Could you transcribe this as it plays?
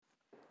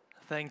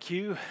Thank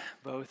you,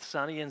 both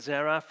Sunny and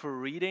Zara, for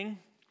reading.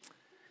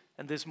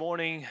 And this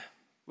morning,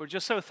 we're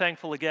just so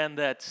thankful again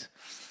that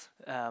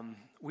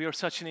we are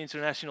such an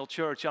international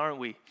church, aren't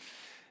we?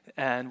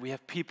 And we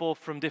have people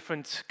from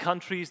different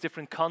countries,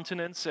 different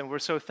continents, and we're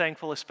so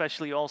thankful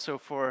especially also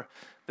for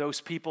those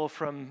people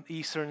from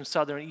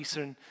Southern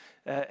Eastern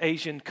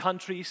Asian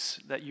countries,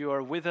 that you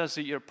are with us,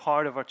 that you're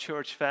part of our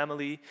church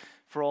family,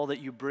 for all that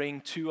you bring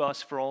to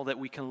us, for all that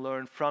we can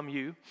learn from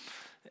you.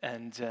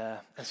 And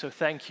so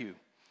thank you.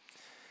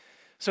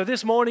 So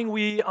this morning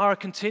we are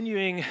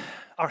continuing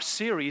our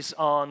series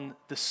on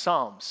the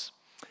Psalms.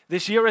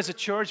 This year as a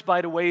church,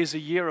 by the way, is a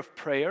year of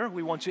prayer.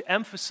 We want to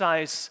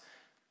emphasize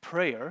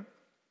prayer.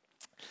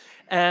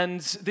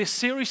 And this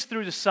series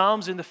through the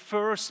Psalms in the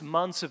first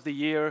months of the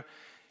year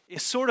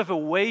is sort of a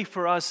way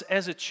for us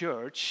as a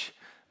church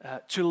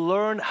to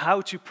learn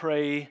how to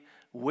pray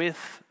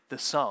with the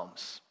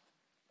Psalms.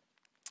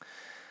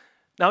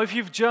 Now, if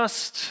you've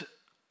just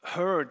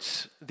heard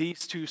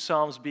these two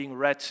Psalms being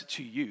read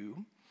to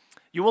you,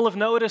 you will have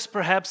noticed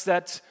perhaps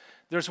that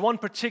there's one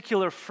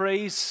particular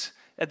phrase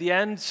at the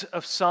end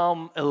of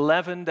Psalm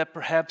 11 that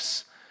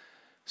perhaps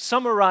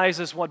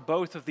summarizes what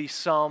both of these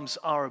Psalms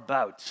are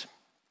about.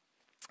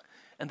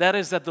 And that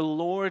is that the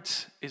Lord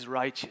is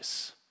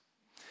righteous.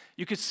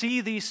 You could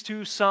see these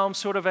two Psalms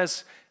sort of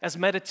as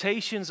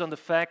meditations on the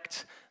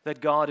fact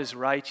that God is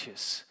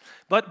righteous.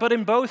 But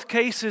in both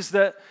cases,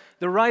 the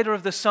writer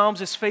of the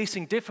Psalms is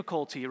facing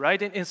difficulty,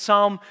 right? In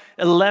Psalm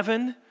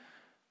 11,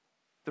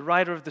 the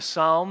writer of the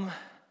psalm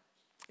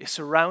is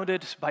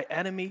surrounded by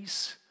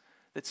enemies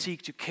that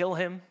seek to kill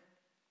him.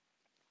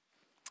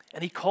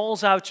 And he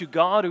calls out to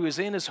God who is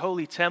in his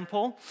holy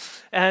temple.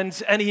 And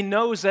he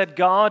knows that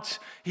God,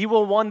 he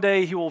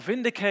will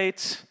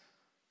vindicate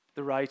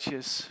the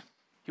righteous.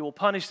 He will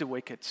punish the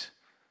wicked.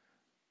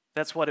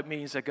 That's what it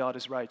means that God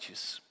is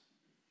righteous.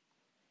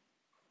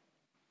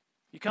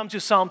 You come to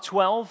Psalm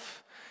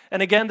 12,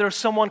 and again there's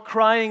someone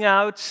crying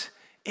out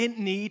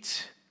in need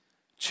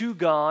to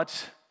God.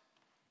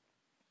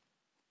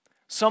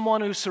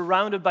 Someone who's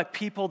surrounded by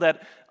people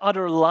that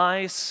utter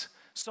lies.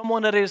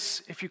 Someone that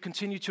is, if you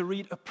continue to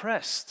read,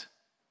 oppressed.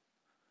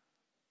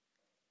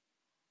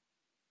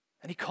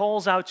 And he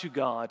calls out to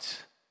God.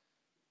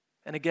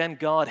 And again,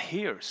 God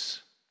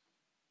hears.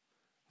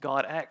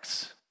 God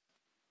acts.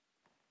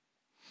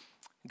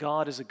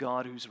 God is a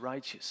God who's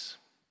righteous.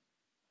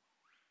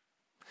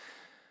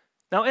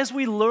 Now, as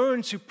we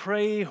learn to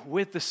pray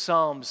with the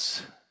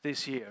Psalms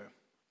this year,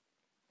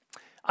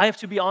 I have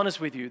to be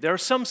honest with you, there are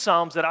some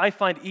Psalms that I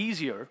find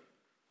easier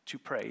to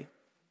pray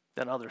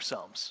than other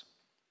Psalms.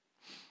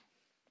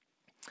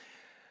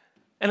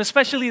 And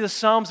especially the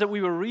Psalms that we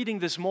were reading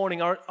this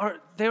morning,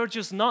 they're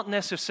just not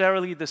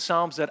necessarily the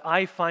Psalms that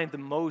I find the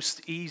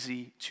most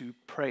easy to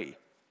pray.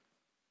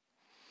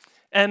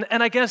 And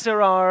I guess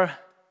there are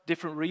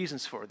different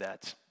reasons for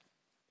that.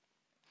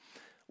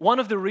 One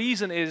of the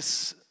reasons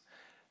is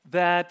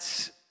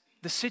that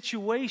the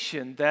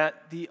situation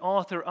that the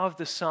author of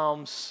the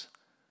Psalms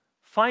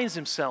finds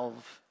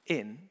himself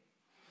in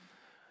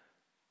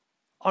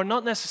are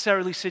not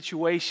necessarily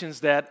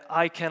situations that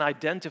I can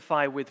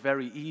identify with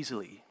very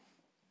easily.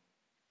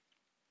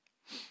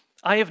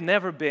 I have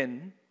never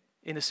been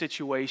in a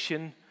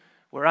situation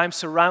where I'm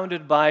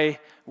surrounded by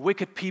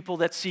wicked people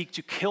that seek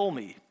to kill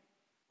me,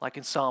 like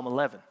in Psalm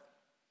 11.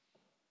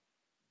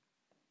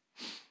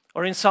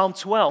 Or in Psalm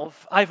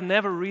 12, I've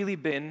never really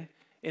been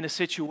in a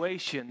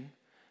situation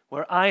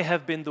where I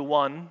have been the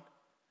one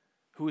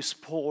who is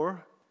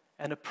poor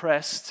and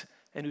oppressed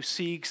and who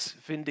seeks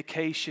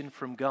vindication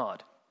from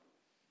God.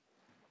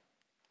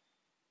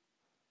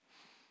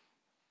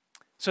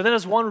 So that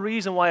is one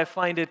reason why I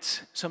find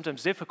it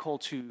sometimes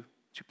difficult to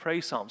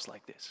pray Psalms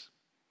like this.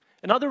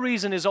 Another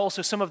reason is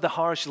also some of the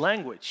harsh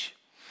language.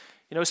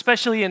 You know,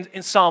 especially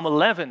in Psalm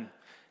 11,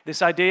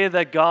 this idea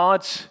that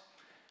God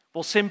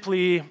will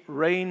simply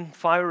rain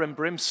fire and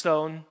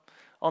brimstone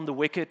on the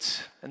wicked,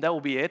 and that will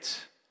be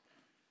it.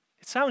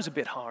 It sounds a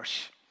bit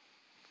harsh.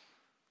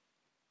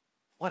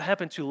 What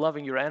happened to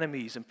loving your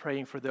enemies and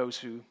praying for those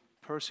who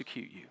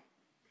persecute you?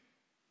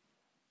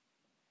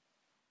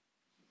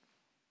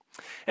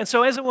 And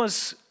so as I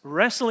was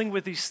wrestling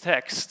with these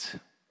texts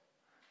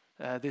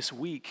this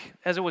week,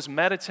 as I was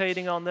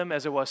meditating on them,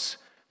 as I was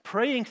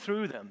praying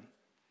through them,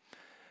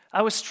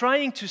 I was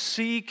trying to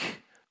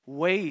seek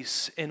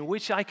ways in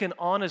which I can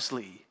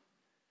honestly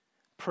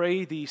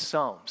pray these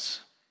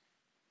Psalms.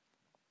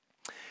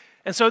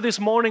 And so this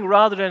morning,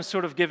 rather than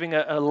sort of giving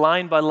a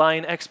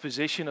line-by-line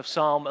exposition of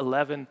Psalm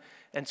 11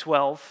 and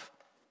 12,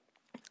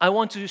 I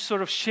want to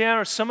sort of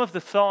share some of the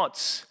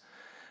thoughts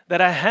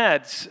that I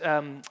had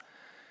and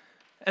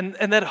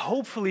that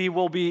hopefully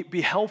will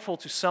be helpful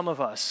to some of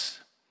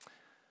us.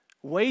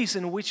 Ways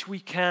in which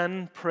we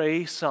can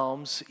pray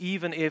Psalms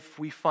even if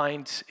we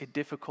find it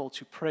difficult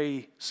to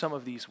pray some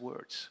of these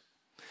words.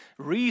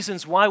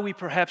 Reasons why we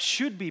perhaps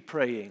should be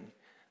praying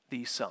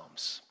these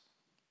Psalms.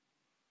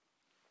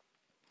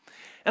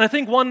 And I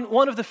think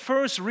one of the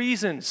first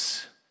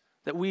reasons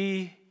that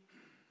we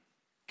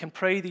can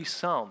pray these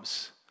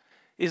Psalms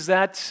is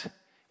that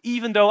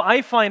even though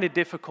I find it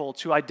difficult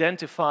to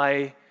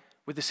identify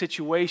with the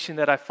situation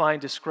that I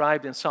find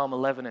described in Psalm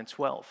 11 and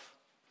 12.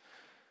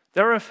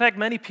 There are in fact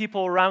many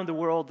people around the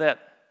world that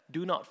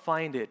do not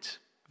find it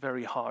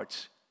very hard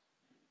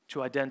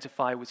to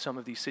identify with some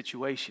of these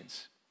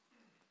situations.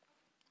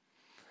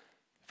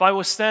 If I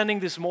was standing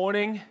this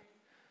morning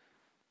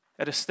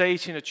at a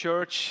stage in a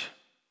church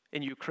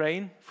in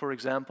Ukraine, for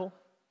example,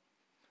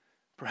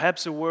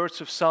 perhaps the words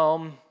of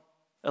Psalm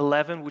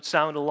 11 would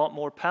sound a lot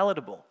more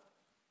palatable.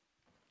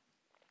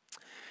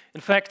 In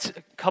fact,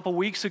 a couple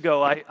weeks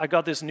ago, I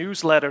got this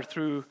newsletter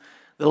through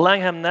the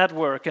Langham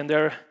Network, and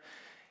there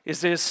is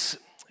this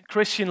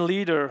Christian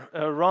leader,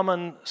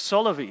 Roman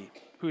Solovey,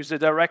 who is the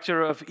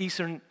director of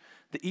the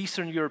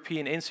Eastern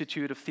European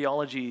Institute of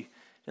Theology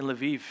in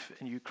Lviv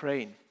in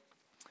Ukraine.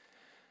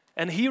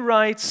 And he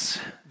writes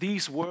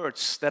these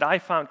words that I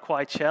found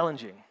quite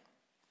challenging.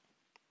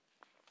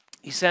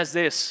 He says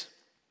this: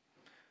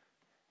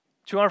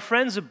 "To our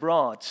friends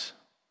abroad,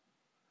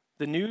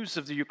 the news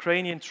of the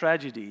Ukrainian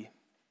tragedy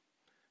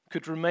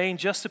could remain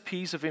just a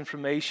piece of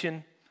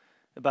information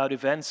about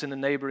events in a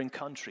neighboring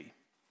country.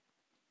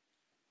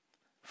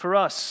 For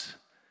us,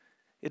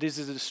 it is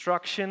the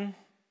destruction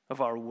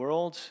of our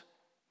world,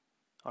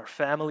 our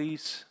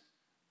families,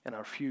 and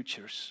our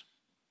futures.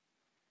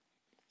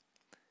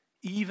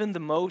 Even the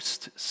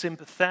most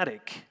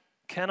sympathetic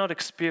cannot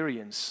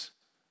experience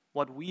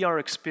what we are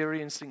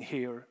experiencing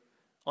here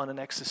on an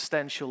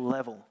existential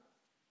level.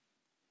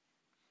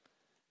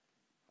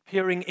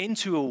 Peering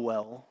into a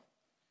well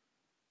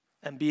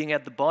and being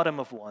at the bottom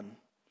of one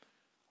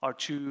are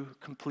two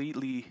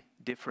completely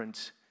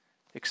different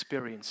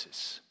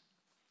experiences."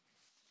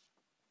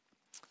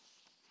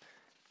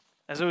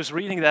 As I was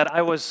reading that,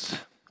 I was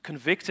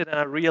convicted, and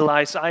I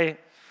realized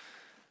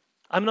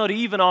I'm not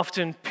even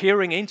often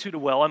peering into the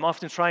well. I'm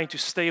often trying to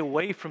stay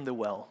away from the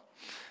well.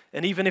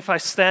 And even if I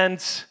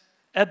stand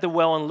at the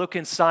well and look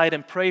inside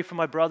and pray for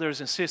my brothers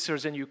and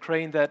sisters in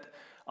Ukraine that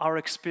are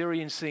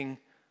experiencing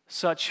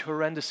such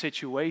horrendous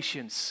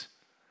situations,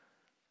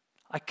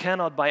 I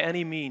cannot by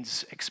any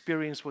means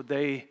experience what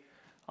they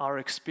are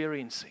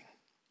experiencing.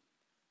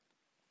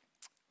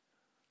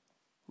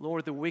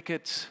 Lord, the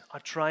wicked are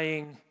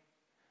trying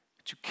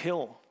to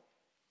kill.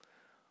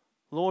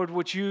 Lord,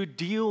 would you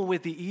deal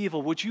with the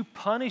evil? Would you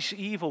punish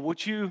evil?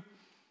 Would you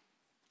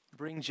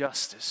bring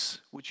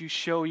justice? Would you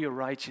show your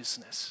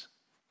righteousness?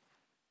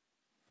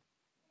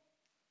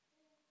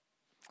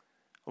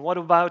 And what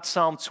about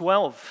Psalm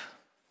 12?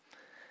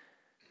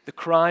 The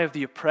cry of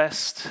the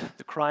oppressed,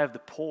 the cry of the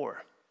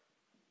poor.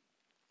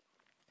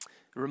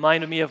 It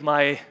reminded me of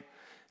my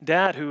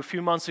dad, who a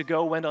few months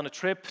ago went on a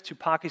trip to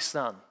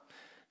Pakistan,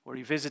 where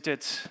he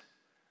visited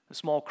a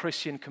small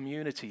Christian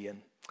community.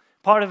 And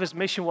part of his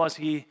mission was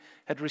he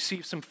had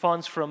received some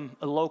funds from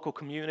a local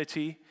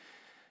community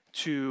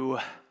to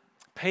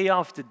pay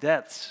off the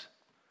debts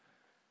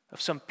of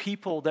some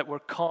people that were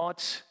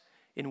caught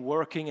in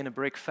working in a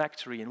brick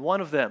factory. And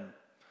one of them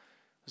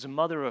was a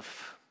mother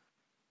of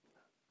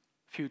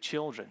a few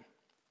children.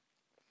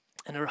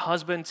 And her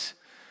husband,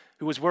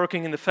 who was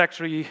working in the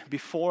factory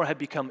before, had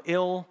become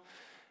ill.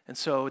 And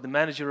so the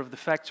manager of the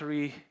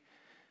factory,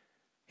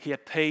 he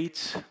had paid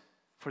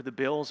for the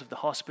bills of the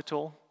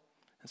hospital.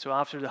 And so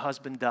after the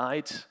husband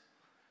died,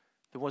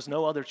 there was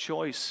no other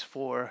choice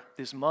for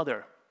this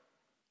mother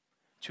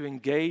to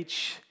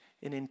engage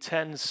in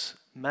intense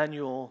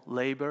manual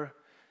labor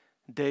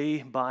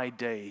day by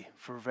day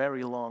for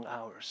very long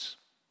hours,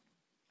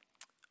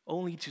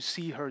 only to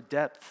see her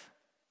debt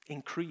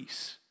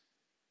increase.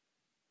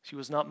 She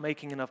was not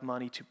making enough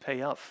money to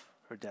pay off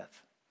her debt.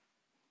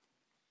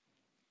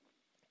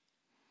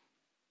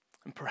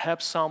 And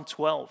perhaps Psalm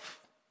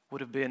 12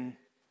 would have been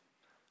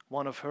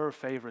one of her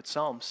favorite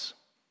psalms.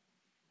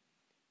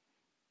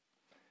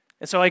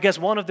 And so I guess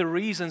one of the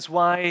reasons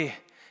why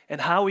and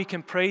how we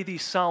can pray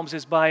these psalms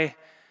is by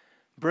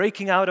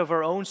breaking out of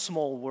our own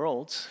small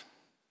world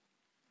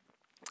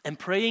and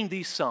praying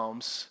these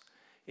psalms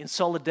in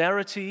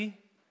solidarity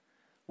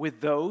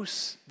with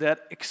those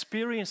that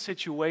experience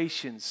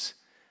situations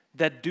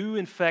that do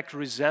in fact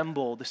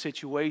resemble the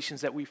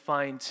situations that we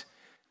find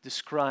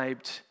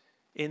described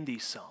in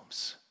these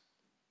psalms.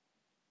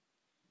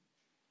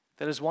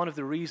 That is one of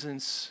the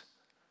reasons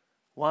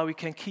why we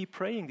can keep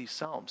praying these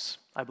psalms,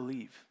 I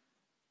believe,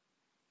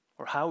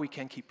 or how we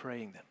can keep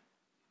praying them.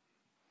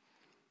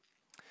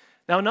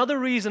 Now, another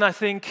reason I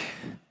think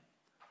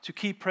to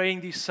keep praying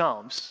these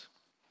psalms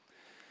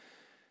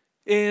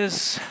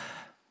is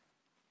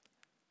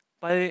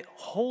by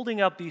holding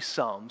up these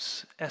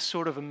psalms as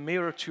sort of a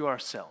mirror to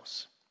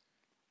ourselves.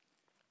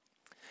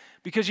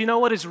 Because you know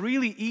what is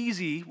really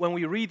easy when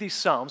we read these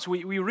psalms?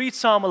 We read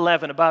Psalm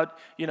 11 about,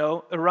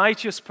 a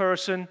righteous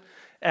person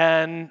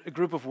and a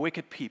group of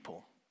wicked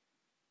people.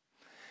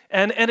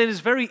 And it is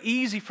very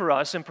easy for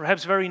us, and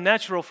perhaps very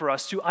natural for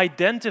us, to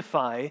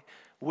identify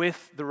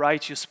with the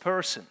righteous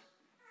person.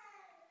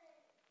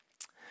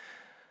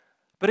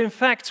 But in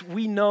fact,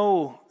 we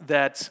know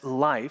that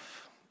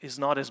life is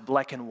not as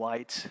black and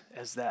white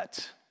as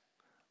that.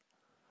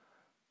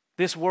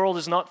 This world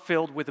is not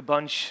filled with a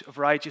bunch of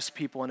righteous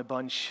people and a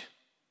bunch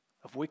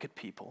of wicked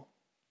people.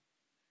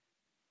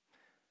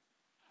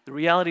 The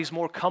reality is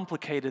more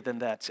complicated than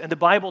that, and the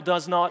Bible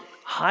does not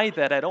hide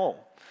that at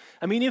all.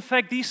 I mean, in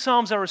fact, these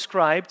Psalms are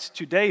ascribed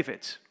to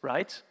David,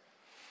 right?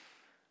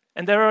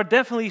 And there are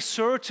definitely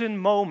certain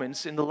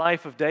moments in the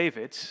life of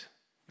David,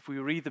 if we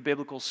read the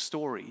biblical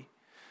story,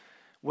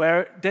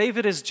 where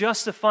David is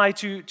justified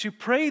to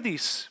pray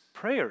these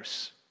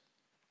prayers.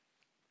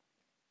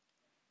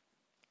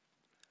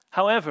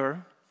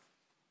 However,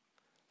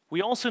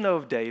 we also know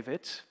of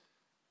David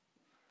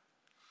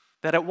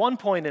that at one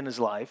point in his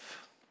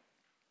life,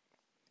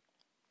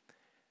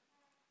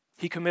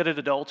 he committed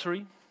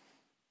adultery.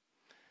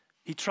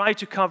 He tried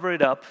to cover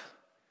it up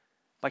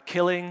by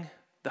killing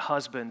the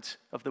husband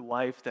of the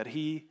wife that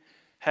he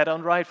had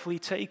unrightfully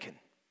taken.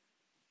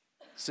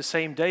 It's the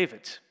same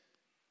David.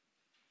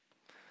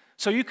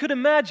 So you could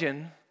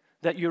imagine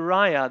that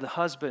Uriah, the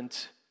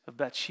husband of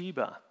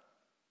Bathsheba,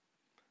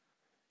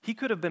 he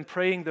could have been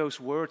praying those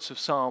words of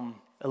Psalm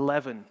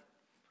 11,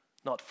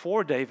 not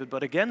for David,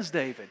 but against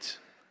David.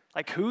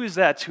 Like, who is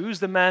that? Who's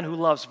the man who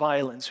loves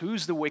violence?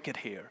 Who's the wicked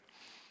here?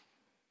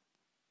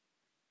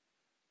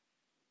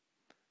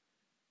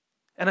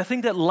 And I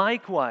think that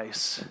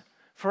likewise,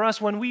 for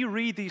us, when we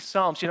read these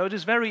Psalms, it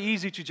is very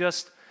easy to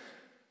just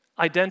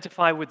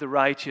identify with the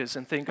righteous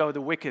and think, oh,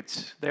 the wicked,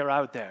 they're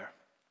out there.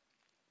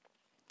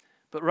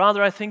 But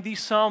rather, I think these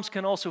Psalms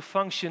can also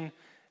function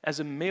as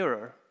a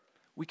mirror.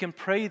 We can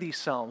pray these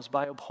Psalms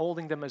by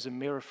upholding them as a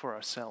mirror for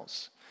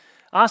ourselves.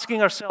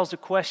 Asking ourselves the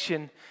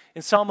question,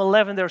 in Psalm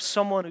 11, there's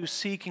someone who's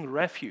seeking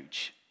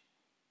refuge.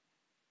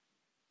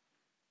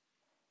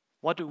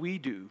 What do we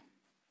do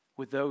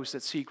with those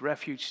that seek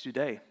refuge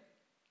today?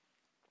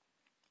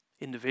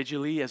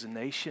 Individually, as a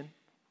nation.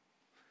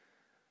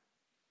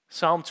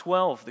 Psalm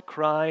 12, the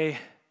cry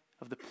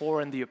of the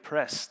poor and the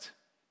oppressed.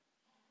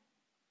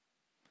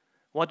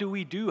 What do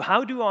we do?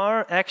 How do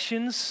our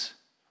actions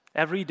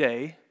every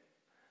day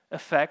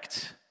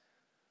affect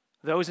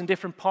those in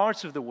different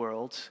parts of the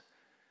world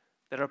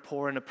that are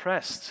poor and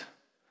oppressed?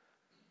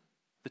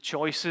 The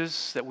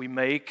choices that we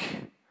make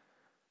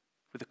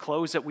with the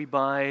clothes that we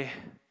buy,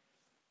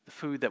 the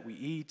food that we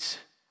eat,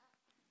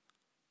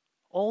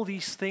 all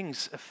these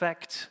things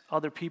affect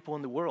other people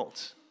in the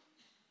world.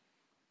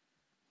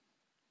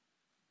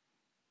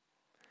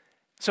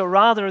 So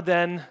rather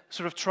than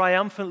sort of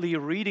triumphantly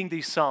reading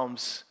these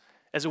Psalms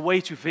as a way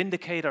to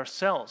vindicate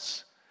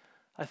ourselves,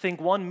 I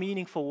think one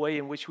meaningful way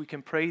in which we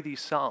can pray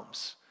these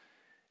Psalms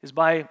is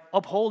by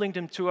upholding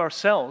them to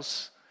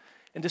ourselves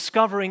and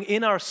discovering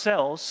in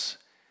ourselves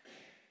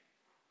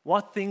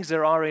what things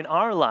there are in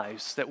our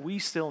lives that we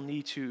still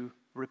need to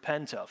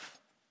repent of.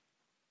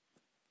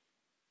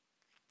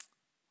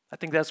 I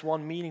think that's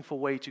one meaningful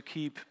way to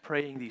keep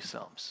praying these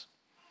Psalms.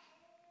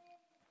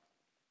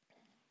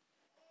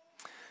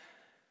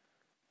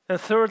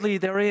 And thirdly,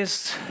 there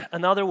is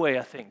another way,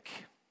 I think,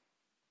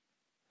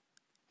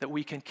 that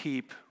we can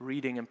keep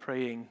reading and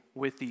praying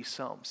with these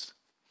Psalms.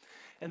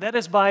 And that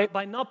is by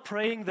not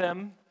praying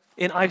them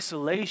in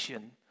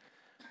isolation,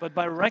 but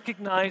by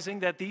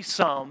recognizing that these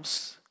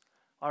Psalms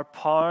are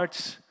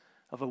part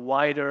of a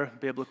wider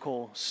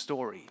biblical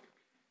story.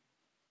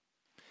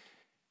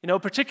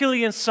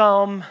 Particularly in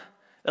Psalm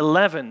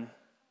 11,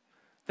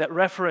 that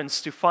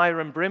reference to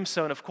fire and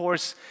brimstone, of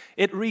course,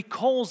 it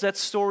recalls that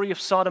story of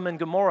Sodom and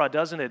Gomorrah,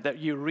 doesn't it, that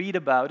you read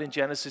about in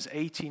Genesis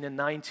 18 and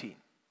 19.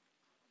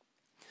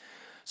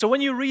 So when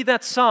you read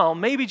that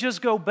psalm, maybe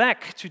just go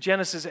back to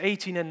Genesis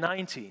 18 and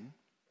 19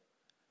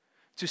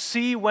 to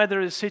see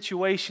whether the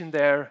situation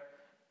there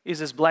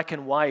is as black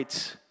and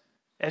white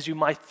as you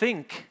might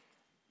think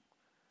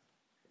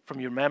from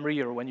your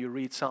memory or when you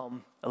read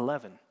Psalm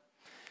 11.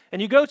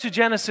 And you go to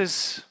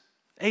Genesis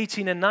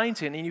 18 and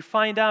 19 and you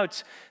find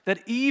out that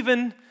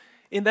even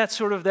in that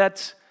sort of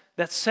that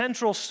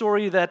central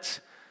story, that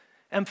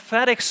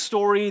emphatic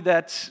story,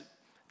 that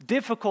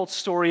difficult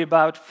story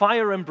about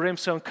fire and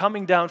brimstone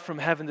coming down from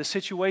heaven, the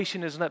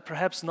situation is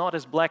perhaps not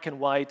as black and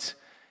white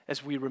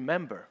as we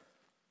remember.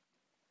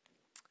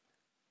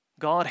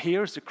 God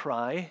hears the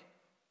cry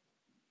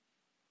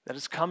that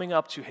is coming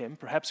up to him,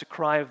 perhaps a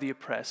cry of the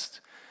oppressed.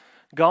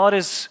 God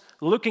is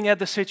looking at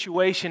the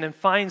situation and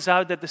finds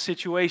out that the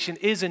situation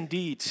is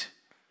indeed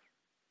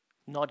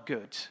not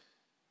good.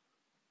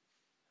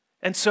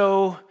 And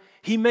so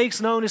he makes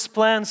known his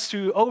plans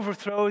to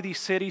overthrow these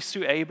cities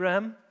to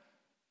Abraham.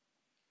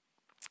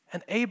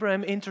 And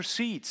Abraham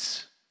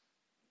intercedes.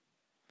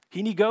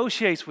 He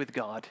negotiates with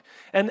God.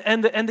 And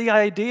the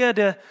idea,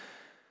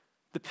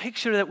 the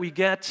picture that we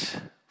get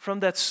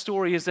from that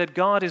story is that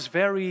God is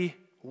very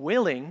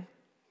willing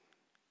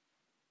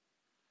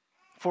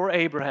for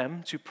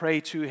Abraham to pray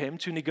to him,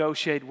 to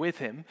negotiate with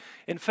him.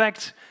 In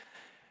fact,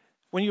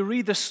 when you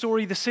read the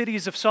story, the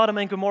cities of Sodom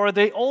and Gomorrah,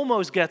 they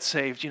almost get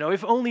saved.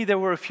 If only there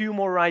were a few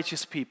more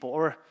righteous people,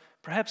 or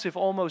perhaps if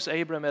almost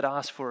Abraham had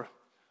asked for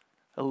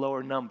a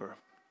lower number.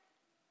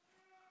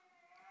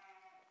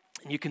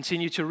 And you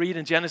continue to read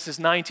in Genesis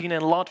 19,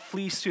 and Lot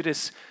flees to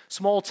this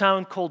small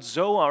town called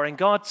Zoar, and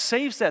God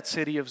saves that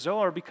city of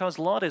Zoar because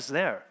Lot is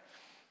there.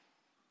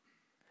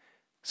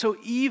 So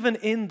even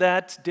in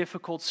that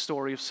difficult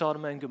story of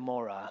Sodom and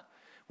Gomorrah,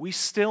 we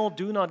still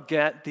do not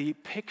get the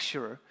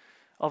picture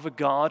of a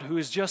God who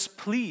is just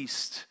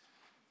pleased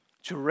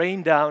to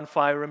rain down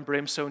fire and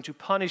brimstone to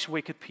punish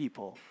wicked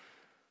people.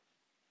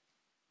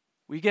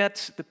 We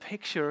get the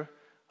picture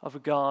of a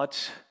God,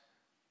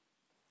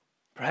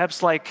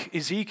 perhaps like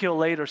Ezekiel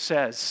later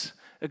says,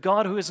 a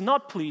God who is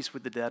not pleased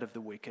with the death of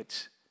the wicked,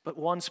 but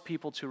wants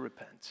people to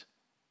repent.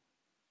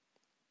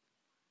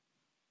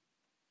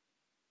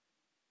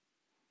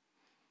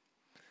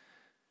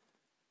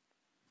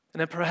 And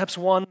then perhaps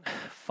one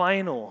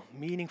final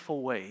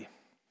meaningful way,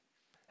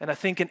 and I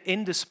think an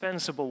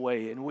indispensable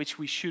way in which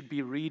we should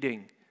be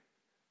reading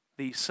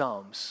these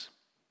Psalms,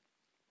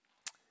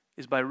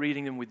 is by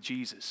reading them with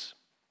Jesus.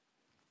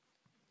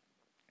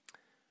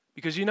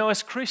 Because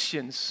as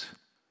Christians,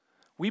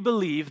 we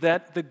believe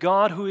that the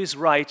God who is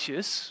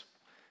righteous,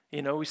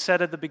 we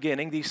said at the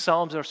beginning, these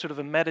Psalms are sort of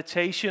a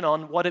meditation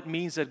on what it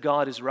means that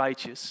God is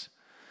righteous.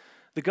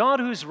 The God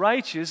who is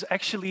righteous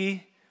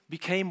actually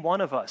became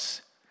one of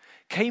us,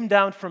 came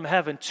down from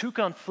heaven, took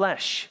on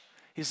flesh.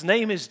 His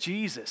name is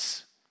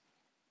Jesus.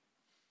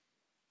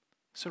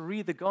 So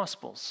read the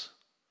Gospels.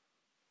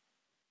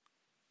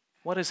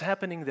 What is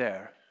happening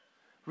there?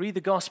 Read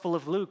the Gospel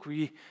of Luke.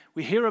 We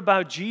hear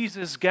about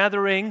Jesus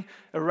gathering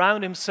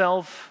around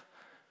himself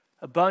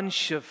a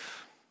bunch of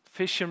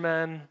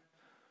fishermen,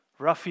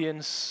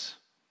 ruffians,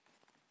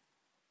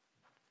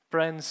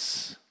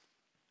 friends.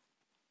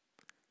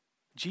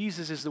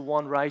 Jesus is the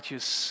one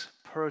righteous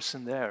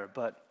person there,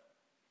 but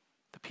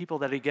the people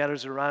that he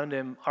gathers around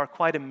him are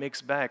quite a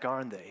mixed bag,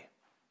 aren't they?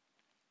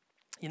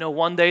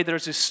 One day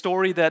there's this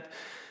story that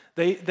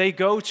they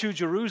go to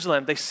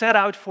Jerusalem. They set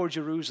out for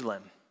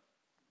Jerusalem.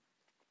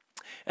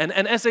 And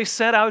as they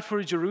set out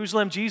for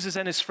Jerusalem, Jesus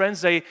and his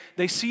friends,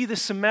 they see the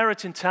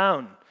Samaritan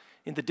town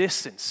in the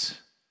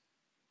distance.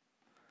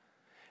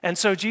 And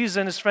so Jesus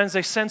and his friends,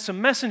 they send some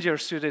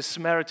messengers to this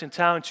Samaritan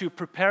town to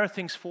prepare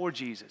things for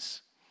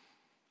Jesus.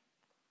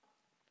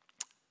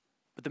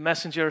 But the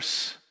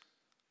messengers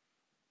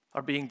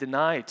are being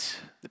denied.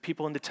 The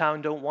people in the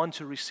town don't want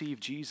to receive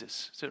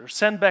Jesus. So they're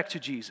sent back to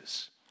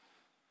Jesus.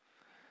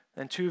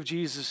 And two of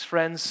Jesus'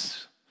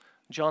 friends,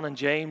 John and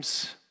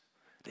James,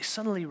 they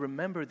suddenly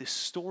remember this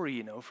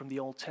story, from the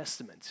Old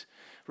Testament.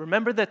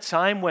 Remember that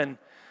time when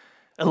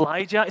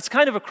Elijah, it's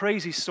kind of a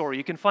crazy story.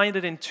 You can find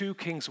it in 2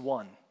 Kings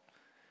 1.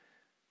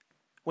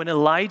 When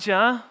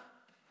Elijah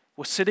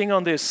was sitting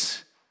on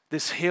this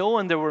hill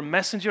and there were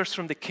messengers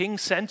from the king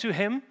sent to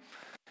him,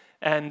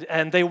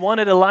 and they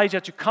wanted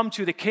Elijah to come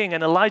to the king,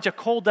 and Elijah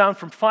called down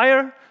from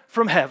fire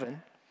from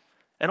heaven,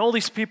 and all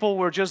these people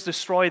were just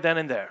destroyed then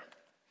and there.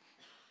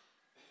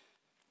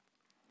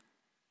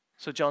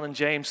 So John and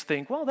James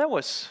think, well, that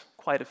was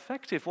quite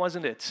effective,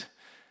 wasn't it?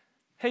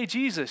 Hey,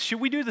 Jesus, should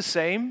we do the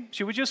same?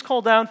 Should we just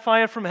call down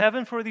fire from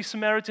heaven for these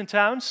Samaritan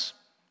towns?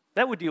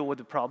 That would deal with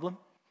the problem.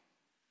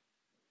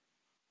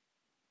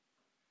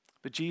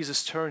 But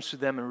Jesus turns to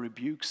them and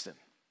rebukes them.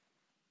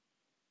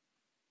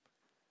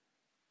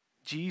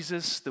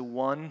 Jesus, the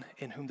one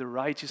in whom the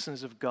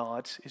righteousness of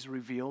God is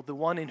revealed, the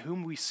one in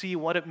whom we see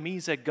what it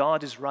means that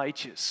God is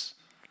righteous,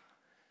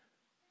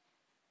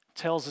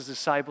 tells his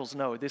disciples,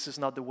 no, this is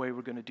not the way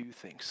we're going to do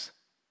things.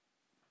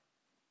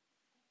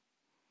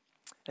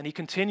 And he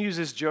continues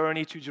his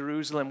journey to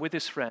Jerusalem with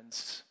his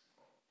friends.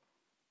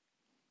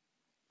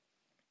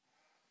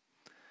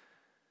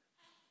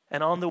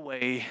 And on the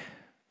way,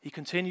 he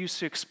continues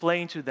to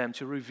explain to them,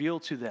 to reveal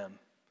to them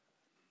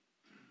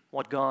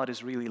what God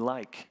is really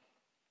like.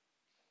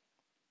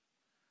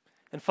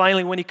 And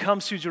finally, when he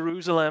comes to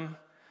Jerusalem,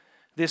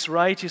 this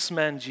righteous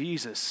man,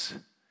 Jesus,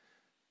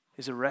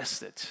 is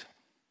arrested.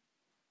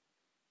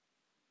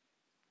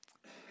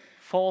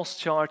 False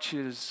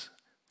charges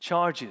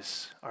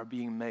are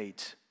being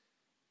made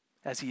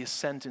as he is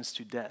sentenced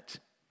to death.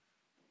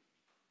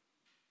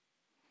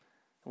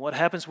 And what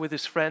happens with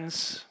his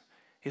friends,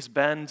 his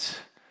band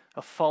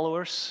of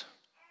followers?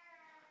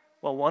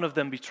 Well, one of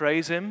them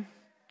betrays him,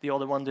 the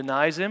other one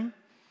denies him,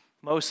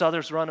 most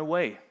others run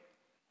away.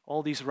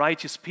 All these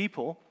righteous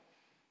people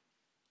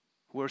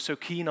who were so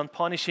keen on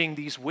punishing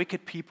these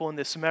wicked people in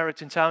the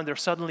Samaritan town, they're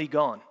suddenly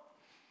gone.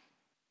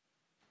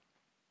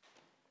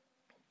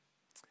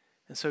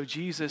 And so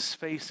Jesus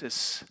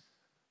faces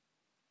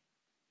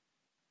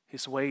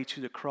his way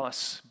to the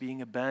cross,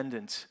 being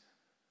abandoned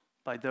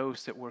by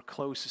those that were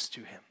closest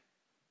to him.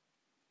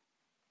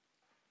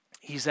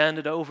 He's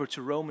handed over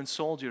to Roman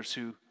soldiers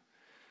who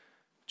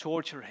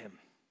torture him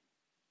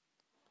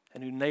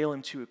and who nail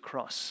him to a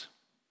cross.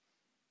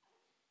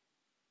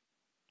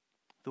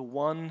 The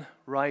one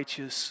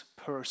righteous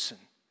person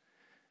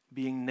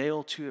being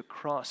nailed to a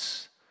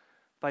cross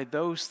by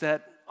those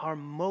that are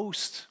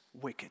most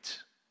wicked,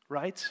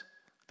 right?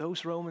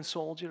 Those Roman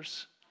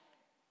soldiers.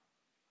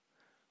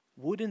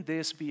 Wouldn't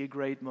this be a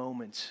great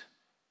moment,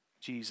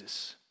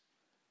 Jesus,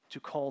 to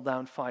call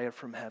down fire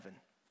from heaven?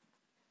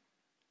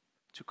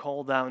 to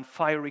call down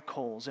fiery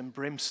coals and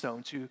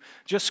brimstone, to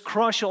just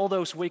crush all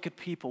those wicked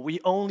people. We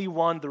only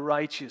want the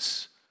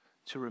righteous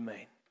to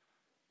remain.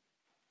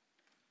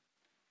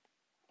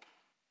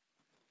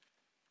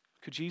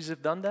 Could Jesus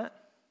have done that?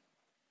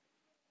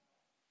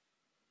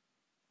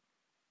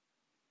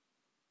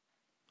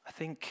 I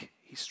think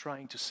he's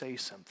trying to say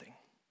something.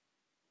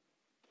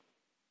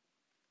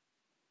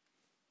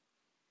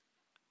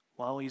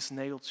 While he's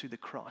nailed to the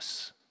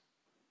cross,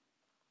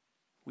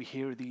 we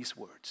hear these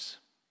words: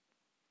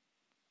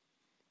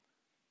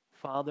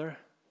 Father,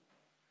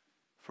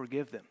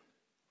 forgive them,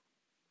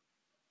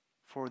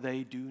 for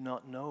they do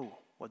not know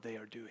what they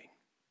are doing.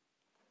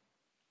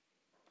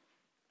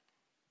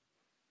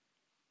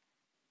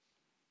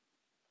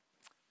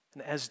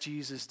 And as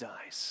Jesus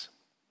dies,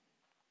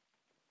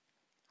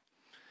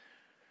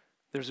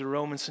 there's a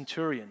Roman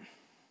centurion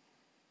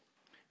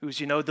who's,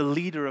 the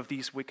leader of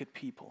these wicked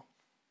people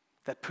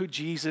that put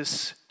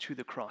Jesus to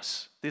the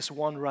cross, this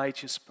one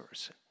righteous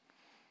person.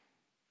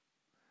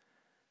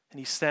 And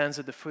he stands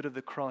at the foot of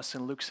the cross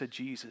and looks at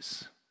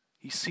Jesus.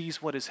 He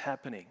sees what is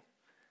happening.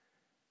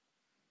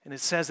 And it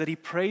says that he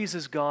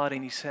praises God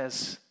and he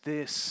says,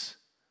 "This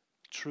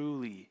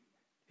truly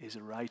is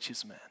a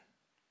righteous man."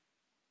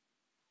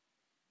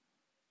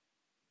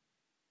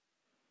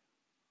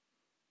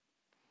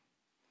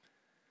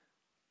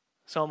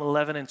 Psalm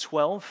 11 and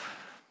 12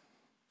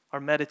 are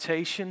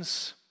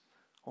meditations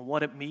on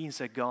what it means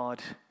that God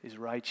is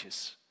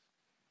righteous.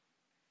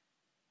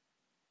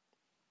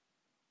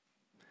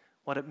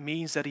 What it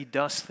means that he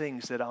does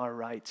things that are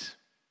right.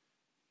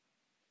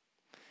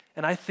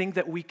 And I think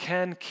that we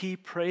can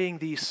keep praying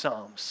these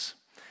psalms,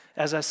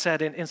 as I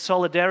said, in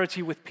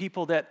solidarity with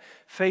people that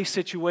face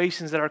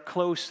situations that are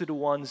close to the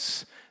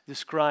ones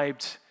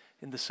described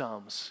in the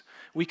psalms.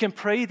 We can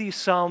pray these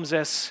psalms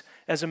as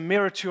a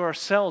mirror to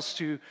ourselves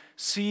to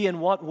see in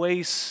what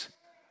ways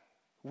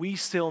we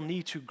still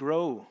need to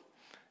grow,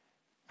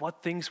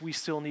 what things we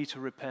still need to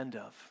repent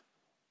of.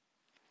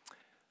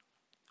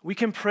 We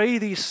can pray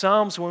these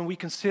psalms when we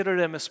consider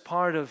them as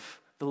part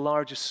of the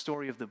largest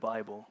story of the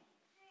Bible.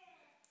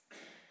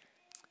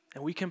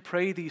 And we can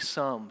pray these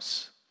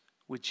psalms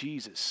with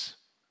Jesus.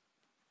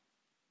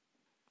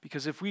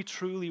 Because if we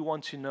truly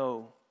want to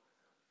know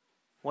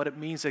what it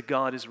means that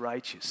God is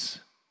righteous,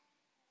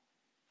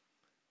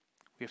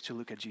 we have to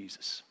look at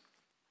Jesus.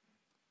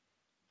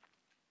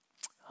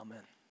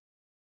 Amen.